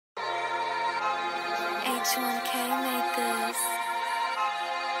H1K made this.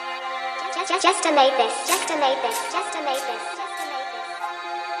 Just to make this. Just to make this. Just to make this.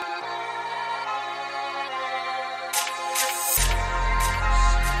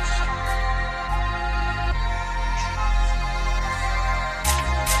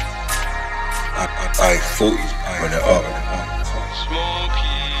 I 40, run it up.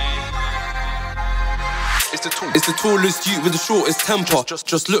 It's the tallest youth with the shortest temper.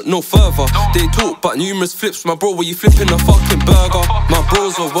 Just look no further. They talk about numerous flips. My bro, were you flipping a fucking burger? My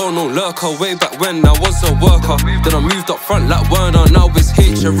bro's a well-known lurker. Way back when I was a worker. Then I moved up front like Werner. Now it's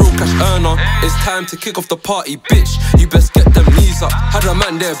H, a real cash earner. It's time to kick off the party, bitch. You best get them knees up. Had a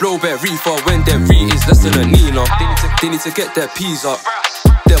man there blow bare reefer when their re is less than a Nina. They need to get their peas up.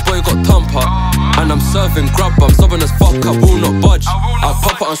 Their boy got thumper, and I'm serving grub. I'm stubborn as fuck, I will not budge. I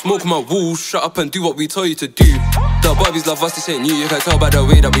pop out and smoke my wall. Shut up and do what we tell you to do. The Barbies love us, this ain't new. You can tell by the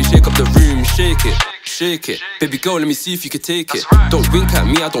way that we shake up the room. Shake it, shake it. Baby girl, let me see if you can take it. Don't wink at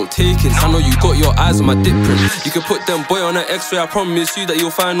me, I don't take it. I know you got your eyes on my dick print. You can put them boy on an x-ray. I promise you that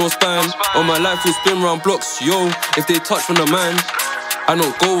you'll find no spam. All my life will spin round blocks, yo. If they touch on a man, I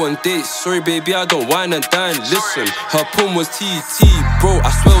don't go on dates, sorry baby, I don't wine and dine. Listen, her pum was TT, bro,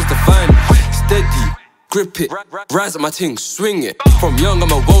 I swear it was divine. Steady, grip it, rise at my ting, swing it. From young,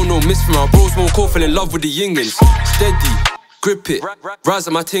 I'm a well-known misfit. My bros won't call, fell in love with the yingins. Steady, grip it, rise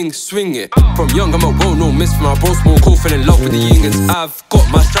at my ting, swing it. From young, I'm a well-known misfit. My bros won't call, fell in love with the yingins. I've got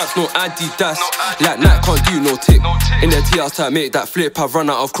my straps, no Adidas. Like Nike, can't do no tick. In the tea house to make that flip, I've run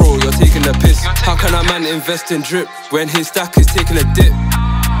out of crow, you're taking the piss. How can a man invest in drip when his stack is taking a dip?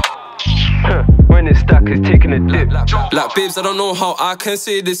 When his stack is taking a dip. Like babes, I don't know how I can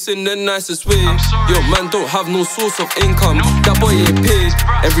say this in the nicest way. Yo man don't have no source of income, that boy ain't paid.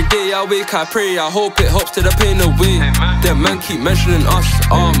 Every day I wake, I pray, I hope it helps to the pain away. Them man keep mentioning us,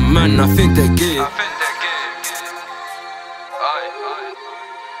 oh man, I think they're gay.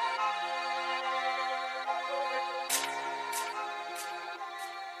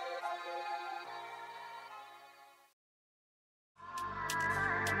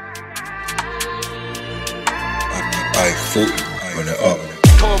 I 40, run it up.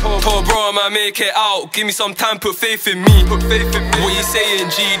 Poor bro, I might make it out. Give me some time, put faith in me. What you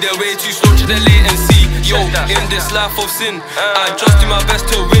saying, G? They're way too slow to the latency. Yo, in this life of sin, I just do my best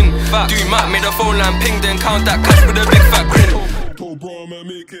to win. Do Mac, made a phone line ping, then count that cash with a big fat grin. Poor bro, I might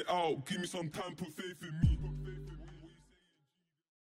make it out. Give me some time, put faith in me.